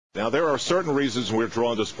Now, there are certain reasons we're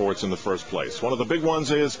drawn to sports in the first place. One of the big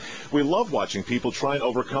ones is we love watching people try and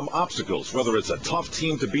overcome obstacles, whether it's a tough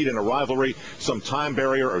team to beat in a rivalry, some time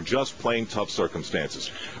barrier, or just plain tough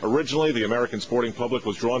circumstances. Originally, the American sporting public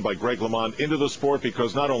was drawn by Greg LeMond into the sport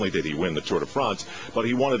because not only did he win the Tour de France, but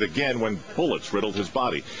he won it again when bullets riddled his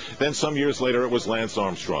body. Then some years later, it was Lance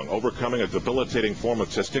Armstrong, overcoming a debilitating form of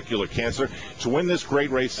testicular cancer to win this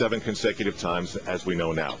great race 7 consecutive times, as we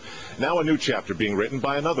know now. Now a new chapter being written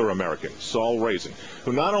by another American, Saul Raisin,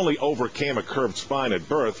 who not only overcame a curved spine at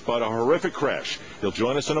birth, but a horrific crash. He'll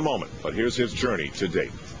join us in a moment, but here's his journey to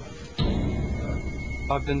date.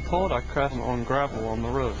 I've been told I crashed on gravel on the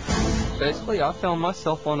road. Basically, I found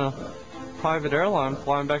myself on a private airline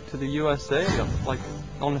flying back to the USA, like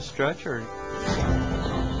on a stretcher.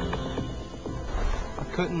 I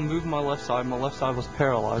couldn't move my left side. My left side was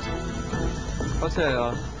paralyzed. I'd say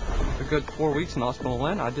a good 4 weeks in hospital in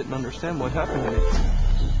Atlanta, I didn't understand what happened to me.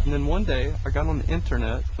 And then one day, I got on the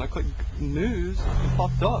internet, and I clicked news, and it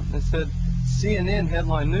popped up, and it said, CNN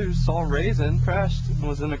headline news, Saul Raisin crashed and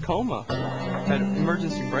was in a coma. Had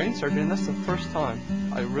emergency brain surgery, and that's the first time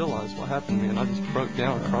I realized what happened to me, and I just broke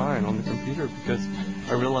down crying on the computer because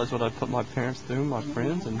I realized what I'd put my parents through, my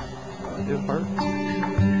friends, and it hurt.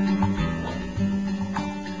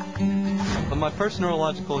 But my first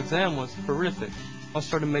neurological exam was horrific. I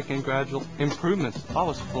started making gradual improvements. I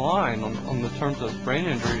was flying on the terms of brain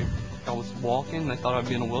injury. I was walking. They thought I'd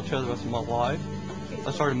be in a wheelchair the rest of my life.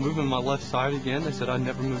 I started moving my left side again. They said I'd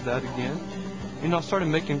never move that again. You know, I started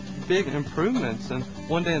making big improvements. And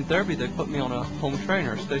one day in therapy, they put me on a home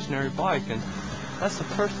trainer, a stationary bike. And that's the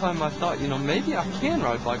first time I thought, you know, maybe I can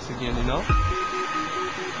ride bikes again, you know.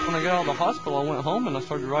 When I got out of the hospital, I went home and I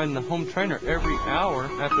started riding the home trainer every hour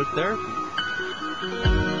after therapy.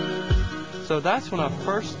 So that's when I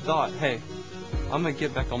first thought, hey, I'm going to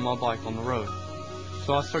get back on my bike on the road.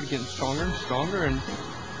 So I started getting stronger and stronger. And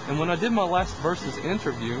when I did my last Versus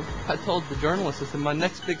interview, I told the journalist, I said, my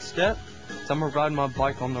next big step is I'm going to ride my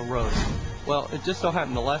bike on the road. Well, it just so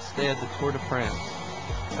happened the last day of the Tour de France.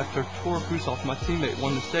 After Tour Crusoff, my teammate,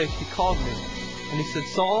 won the stage, he called me. And he said,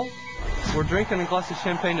 Saul, we're drinking a glass of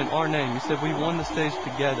champagne in our name. He said, we won the stage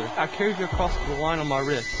together. I carried you across the line on my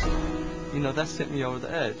wrist. You know, that sent me over the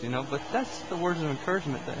edge, you know, but that's the words of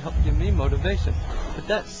encouragement that helped give me motivation. But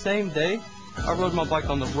that same day, I rode my bike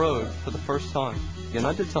on the road for the first time. And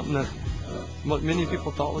I did something that what many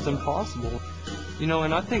people thought was impossible. You know,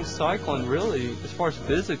 and I think cycling really, as far as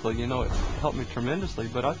physically, you know, it helped me tremendously,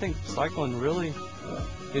 but I think cycling really,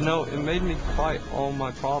 you know, it made me fight all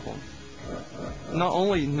my problems. Not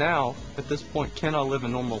only now, at this point, can I live a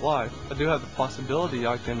normal life, I do have the possibility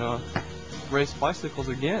I can race bicycles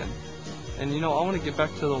again. And, you know, I want to get back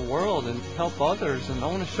to the world and help others, and I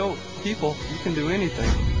want to show people you can do anything.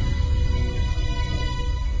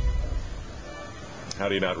 How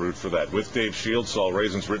do you not root for that? With Dave Shields, Saul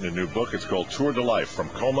Raisin's written a new book. It's called Tour de Life, From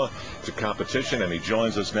Coma to Competition, and he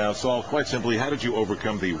joins us now. Saul, quite simply, how did you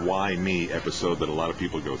overcome the why me episode that a lot of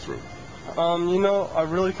people go through? You know, I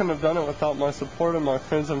really couldn't have done it without my support of my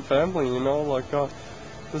friends and family, you know, like,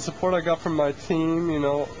 the support I got from my team, you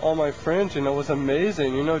know, all my friends, you know, was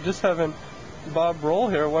amazing. You know, just having Bob Roll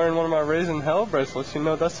here wearing one of my Raisin Hell bracelets, you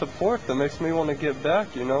know, that's support that makes me want to get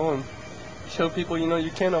back, you know, and show people, you know,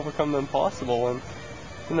 you can overcome the impossible. And,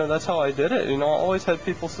 you know, that's how I did it. You know, I always had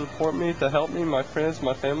people support me, to help me, my friends,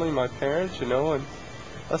 my family, my parents, you know, and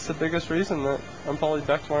that's the biggest reason that I'm probably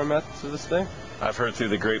back to where I'm at to this day. I've heard through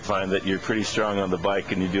the grapevine that you're pretty strong on the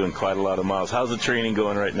bike and you're doing quite a lot of miles. How's the training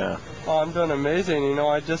going right now? Oh, I'm doing amazing. You know,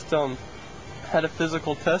 I just had a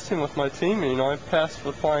physical testing with my team. You know, I passed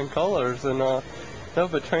with flying colors, and no,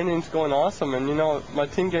 but training's going awesome. And you know, my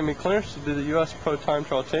team gave me clearance to do the U.S. Pro Time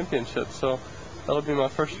Trial Championship, so that'll be my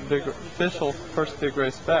first big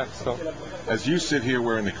race back. So, as you sit here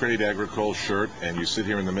wearing the Crédit Agricole shirt and you sit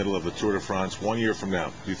here in the middle of the Tour de France 1 year from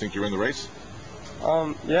now, do you think you're in the race?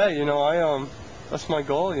 Yeah, you know, that's my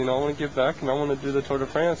goal. You know, I want to give back and I want to do the Tour de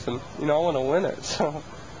France, and you know, I want to win it. So,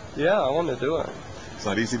 yeah, I want to do it. It's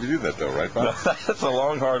not easy to do that, though, right, Bob? No, that's a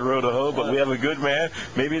long, hard road to hoe, but we have a good man.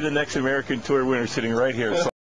 Maybe the next American Tour winner sitting right here.